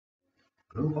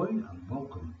Hello, hi, and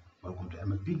welcome. Welcome to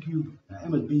MSB Cube. Now,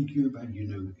 MSB Cube, and you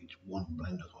know it's one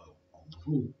blender file on the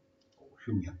floor. I'll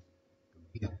show you.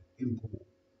 Go here, import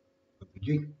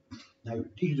OPG. Now,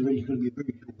 this is going to be a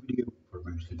very short video for a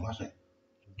very simple asset.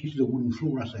 So this is a wooden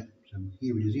floor asset. So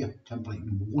here it is here, template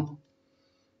number one.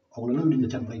 I will load in the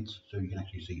templates so you can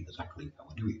actually see exactly how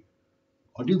I do it.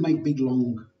 I do make big,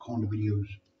 long kind of videos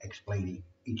explaining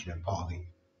each and every part of it.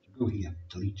 So go here,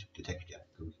 delete the texture,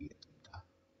 go here.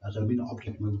 As I'm in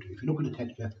object mode, if you look at the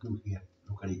texture, go here,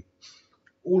 look at it.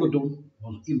 All I've done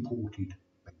was imported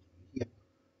basically here.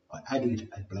 I added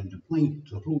a blended plane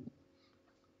to the floor.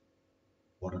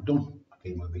 What I've done, I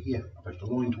came over here, I pressed the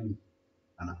line tool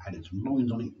and I added some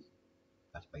lines on it.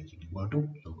 That's basically what I've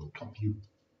done. So I'll go top view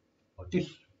like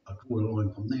this. I draw a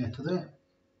line from there to there,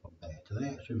 from there to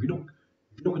there. So if you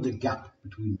look at the gap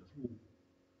between the floor,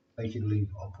 basically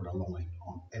I'll put a line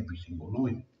on every single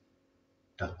line.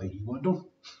 That's basically what I've done.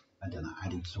 And then I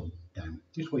added some down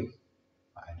this way.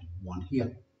 I added one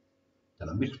here, then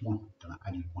I missed one, then I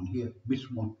added one here,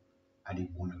 missed one, added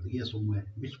one over here somewhere,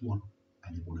 missed one,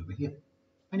 added one over here.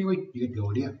 Anyway, you get the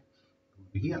idea. Go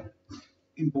over here,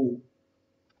 import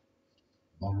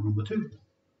model number two.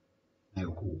 Now,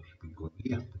 of course, we go over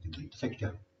here, we can delete the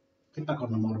texture, click back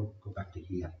on the model, go back to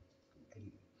here,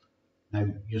 edit.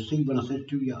 Now, you see when I said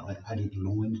to you, I added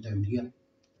lines down here,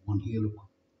 one here, look,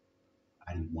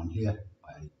 I added one here,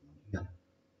 I added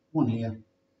one here,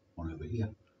 one over here,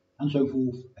 and so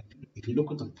forth. If you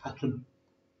look at the pattern,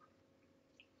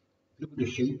 look at the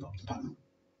shape of the pattern,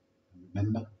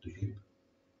 remember the shape.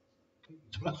 Okay.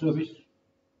 It's a flat surface,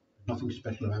 nothing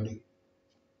special about it.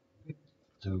 Okay.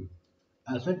 So,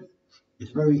 as I said,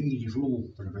 it's very easy floor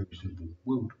for a very simple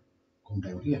world. Come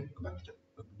down here, go back to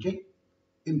OpenJ,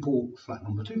 import flat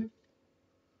number two.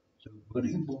 So we're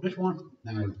going to import this one.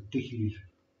 Now, this is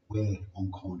where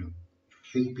I'm kind of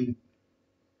shaping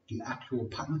the actual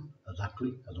pattern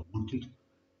exactly as I wanted.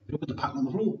 If you look at the pattern on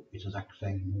the floor, it's exactly the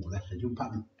same, more or less, as your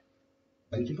pattern.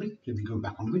 Basically, so if you go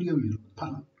back on the video, you look at the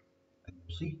pattern, and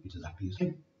you'll see it's exactly the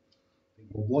same.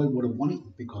 Well, why would I want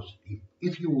it? Because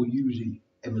if you were using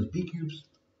MSB cubes,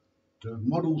 the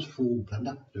models for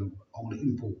Blender, so I'm going to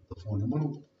import the final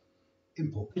model,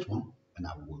 import this one, and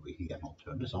now we'll go over here and I'll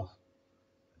turn this off,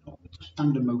 and I'll go to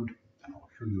standard mode, and I'll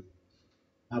show you.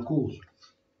 Now, of course,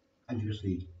 as you can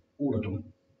see, all I've done,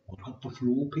 I've got the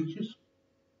floor pieces.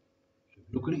 So if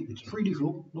you look at it, it's a 3D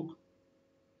floor, look,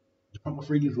 it's a proper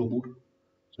 3D floorboard.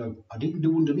 So I didn't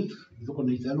do underneath, if you look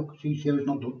underneath there, look, see how it's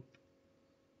not done.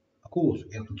 Of course,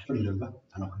 I can turn it over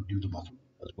and I can do the bottom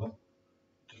as well.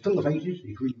 To fill the faces,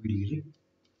 it's really, really easy.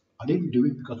 I didn't do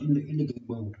it because in the game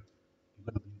world,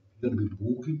 you're going to be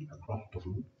walking across the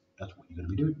floor. That's what you're going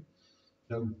to be doing.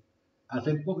 So, as I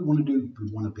said, what we want to do,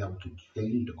 we want to be able to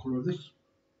change the colour of this.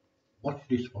 Watch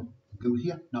this one, go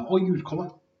here. Now, I use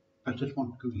colour. Press this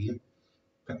one, go here.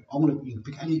 Okay, you can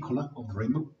pick any colour of the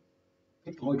rainbow.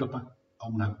 Pick the eyedropper.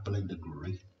 I'm going to have blended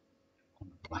grey,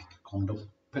 black, kind of.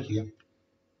 Press here.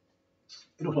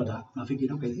 It looks like that, and I'm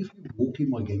thinking, okay, if you walk in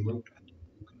my game world and you're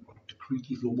walking across the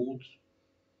creaky floorboards,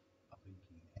 I'm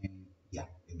thinking, yeah,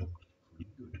 it looks pretty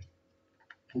good.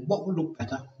 But what would look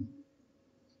better?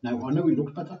 Now, I know it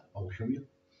looks better, I'll show you.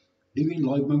 Leave it in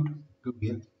live mode, go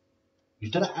here.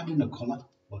 Instead of adding a colour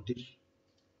like this,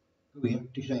 go here,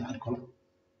 this is add colour.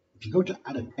 If you go to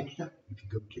add a texture, if you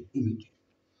go to image,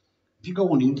 if you go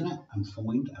on the internet and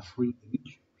find a free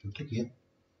image, so click here,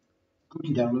 go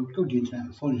to download, go to the internet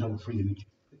and find yourself a free image,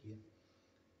 click here.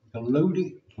 You can load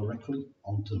it directly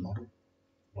onto the model,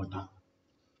 like that.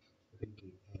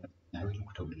 Now it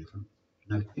looks totally different.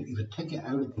 Now if I take it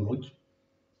out of the light,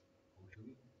 I'll show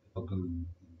you. If I go into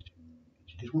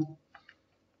this one,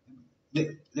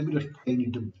 let me just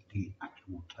change the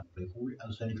actual template for it.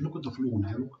 As I said, if you look at the floor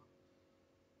now, look,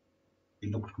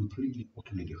 it looks completely,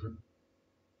 utterly different.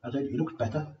 As I said, it looks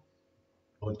better,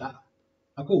 like that.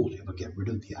 Of course, if I get rid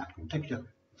of the actual texture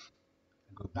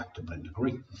and go back to blender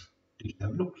grey, this is how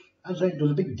it looks. As I said,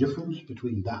 there's a big difference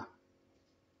between that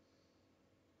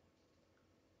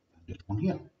and this one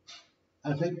here.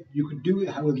 As I said, you can do it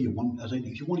however you want. As I said,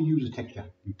 if you want to use a texture,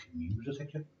 you can use a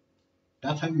texture.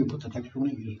 That's how you put the texture on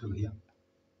it. You just go here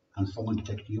and find the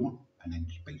texture you want, and then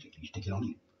just basically stick it on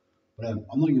it. But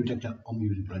I'm not using texture, I'm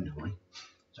using blender grey.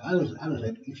 So as I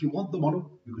said, if you want the model,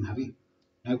 you can have it.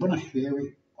 Now when I share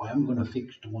it, I am going to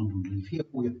fix the one underneath here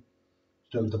for you.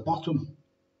 So the bottom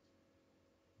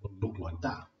will look like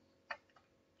that.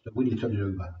 So when you turn it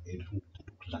over, it looks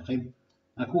the exact same.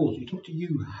 And of course, it's up to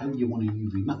you how you want to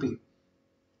UV map it.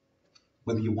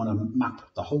 Whether you want to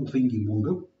map the whole thing in one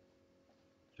go.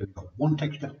 So you've got one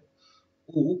texture,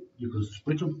 or you can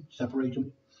split them, separate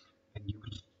them, and you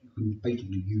can can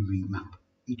basically UV map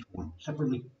each one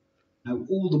separately. Now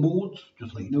all the boards,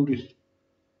 just like you notice,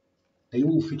 they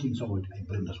all fit inside a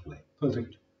blender square.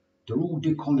 Perfect. They're all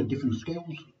kind of different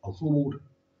scales of floorboard,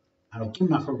 and I've done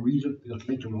that for a reason, because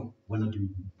later on, when I do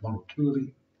model 2 of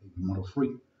it, maybe model 3,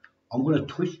 I'm going to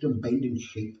twist and bend and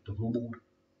shape the floorboard.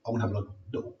 I'm going to have like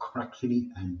little cracks in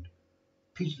it and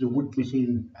pieces of wood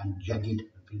missing and jagged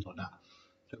and things like that.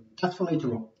 So that's for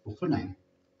later on, but for now,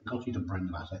 because it's a brand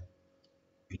new asset,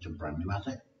 it's a brand new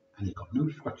asset and it's got no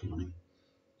scratches on it.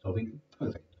 So I think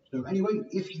perfect. So anyway,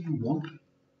 if you want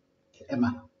the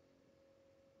Emma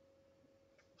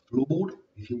floorboard,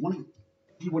 if you want it,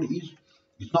 see what it is.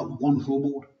 It's not one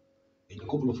floorboard, it's a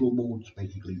couple of floorboards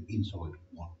basically inside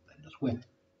one blender square.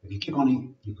 If you click on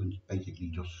it, you can basically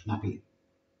just snap it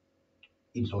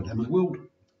inside Emma's world,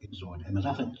 inside Emma's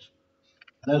assets.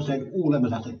 And as I said, all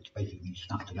Emma's assets basically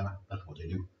snap together. That's what they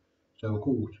do. So of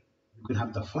course, you can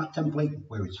have the flat template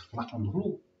where it's flat on the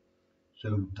floor.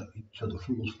 So the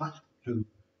floor's flat. So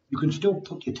you can still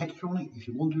put your texture on it if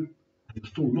you want to, and it'll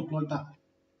still look like that,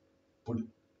 but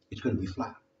it's going to be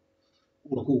flat.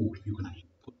 Or of course, you can actually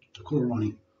put the colour on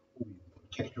it, or you can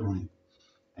put texture on it,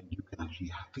 and you can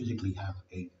actually physically have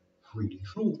a 3D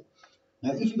floor.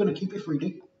 Now, if you're going to keep it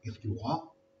 3D, if you are,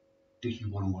 this is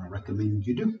what I want to recommend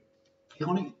you do. Click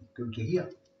on it, go to here,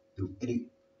 do edit.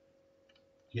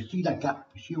 You see that gap?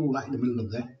 You see all that in the middle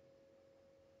of there?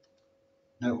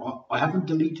 Now, I haven't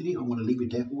deleted it. I'm going to leave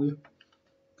it there for you.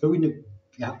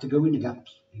 You have to go in the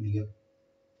gaps in here.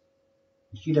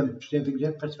 You see them things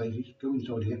there? Press faces. Go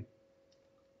inside here.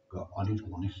 Go on it,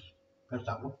 on this. Press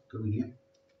that one. Go in here.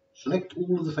 Select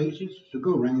all of the faces. So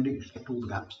go around it. Select all the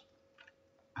gaps,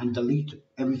 and delete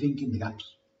everything in the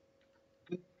gaps.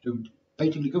 Okay. So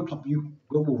basically, go top view.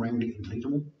 Go all around it and delete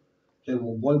them all. So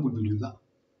well, why would we do that?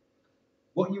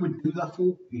 What you would do that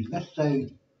for is, let's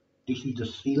say this is the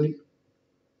ceiling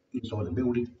inside the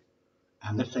building,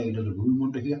 and let's say there's a room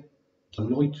under here. The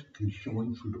light can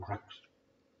shine through the cracks.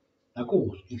 Now, of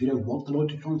course, if you don't want the light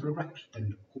to shine through the cracks,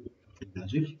 then of course leave it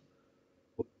as is.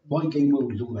 But my game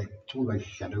world is all about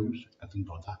shadows and things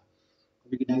like that.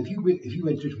 Now, if you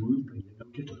enter this room and you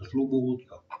notice that the floorboard, you've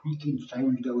got creaking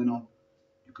sounds going on,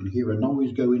 you can hear a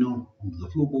noise going on under the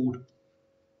floorboard.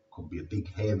 Could be a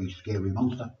big, hairy, scary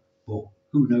monster, but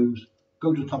who knows?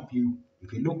 Go to top view.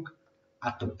 If you look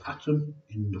at the pattern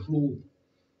in the floor,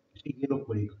 you see here, look,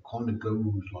 where it kind of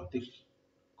goes like this,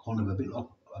 kind of a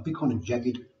bit kind of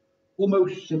jagged,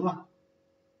 almost similar,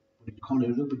 but it's kind of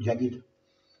a little bit jagged.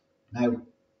 Now,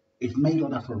 it's made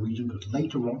like that for a reason, because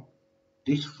later on,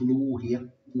 this floor here,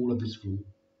 all of this floor,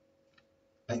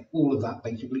 all of that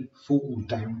basically falls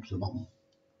down to the bottom.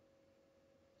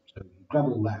 So you grab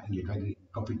all that and you drag it,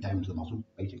 drop it down to the bottom,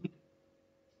 basically,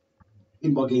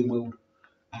 in my game world.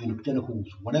 And then of course,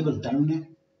 whatever's down there,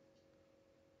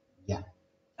 yeah,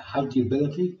 has the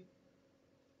ability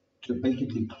to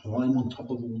basically climb on top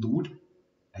of all the wood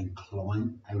and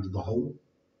climb out of the hole.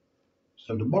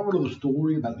 So the moral of the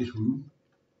story about this room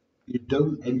is,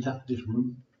 don't enter this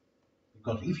room,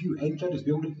 because if you enter this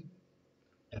building,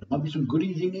 there might be some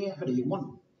goodies in there that you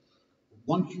want.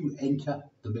 Once you enter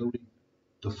the building,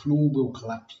 the floor will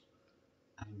collapse,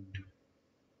 and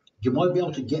you might be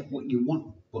able to get what you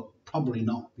want, but probably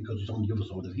not, because it's on the other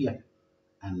side of here,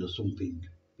 and there's something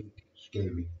big,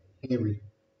 scary, hairy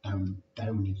down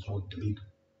inside the big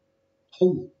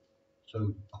hole. So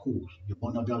of course you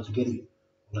might not be able to get it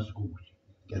unless, of course,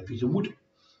 you get a piece of wood,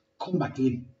 come back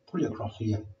in, put it across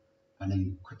here, and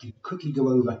then quickly go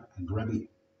over and grab it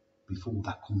before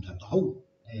that comes out the hole.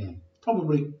 And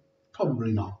probably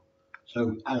not.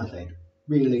 So as I said,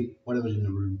 really, whatever's in the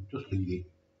room, just leave it.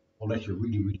 Unless you're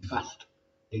really fast,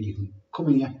 then you can come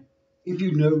in here. If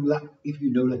you know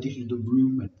that this is the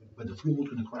room and where the floor's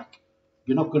going to crack,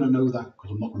 you're not going to know that, because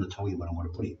I'm not going to tell you where I'm going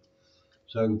to put it.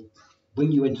 So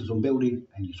when you enter some building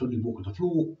and you suddenly walk on the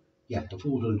floor, yeah, the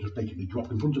floor's going to just basically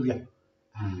drop in front of you.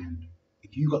 And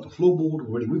if you got the floorboard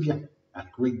already with you, that's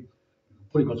great. You can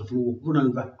put it across the floor, run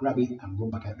over, grab it, and run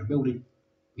back out of the building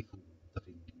before the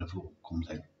thing in the floor comes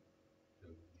out. So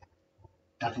yeah,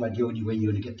 that's about the only way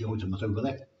you're going to get the items over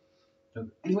there. So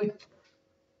anyway,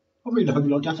 I really hope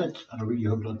you like the assets, and I really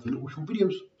hope you like the little short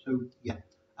videos. So yeah,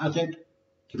 as I said,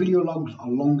 the video logs are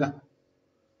longer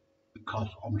because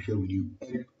I'm showing you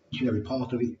each and every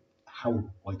part of it, how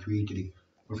I created it.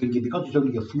 We're thinking, because it's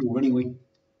only a floor anyway,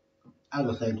 as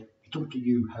I said, it's up to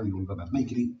you how you want to go about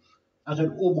making it. As I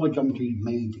said, all my geometry is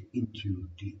made into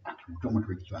the actual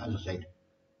geometry. So as I said,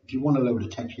 if you want to load a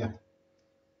texture,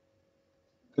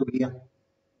 go here.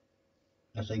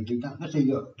 Let's say do that. Let's say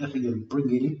you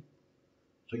bring it in.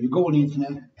 So you go on the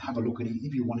internet, have a look at it.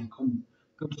 If you want it,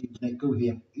 go to the internet, go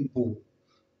here,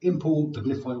 import the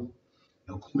glyph file.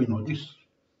 It'll come in like this.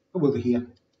 Go over here.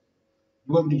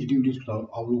 You won't need to do this because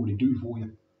I'll already do it for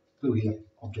you. Go here,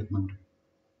 object mode.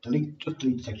 Just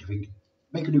delete the texture thing.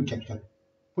 Make a new texture.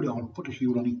 Put it on, put a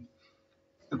shield on it.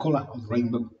 The colour of the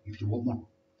rainbow if you want one.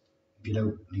 If you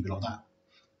don't, leave it like that.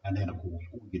 And then of course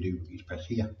all you do is press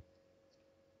here.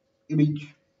 Image.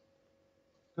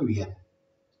 Go here.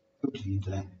 Go to the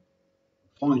internet.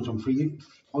 Find some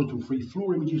free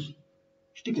floor images.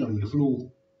 Stick it on your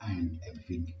floor and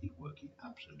everything is working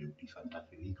absolutely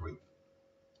fantastically great.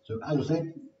 So as I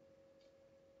said,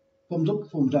 thumbs up,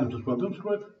 thumbs down, subscribe, don't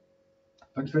subscribe.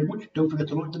 Thanks very much. Don't forget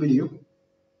to like the video.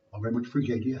 I very much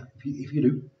appreciate you if you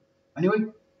do.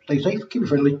 Anyway, stay safe, keep it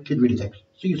friendly, kid really text.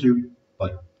 See you soon.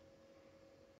 Bye.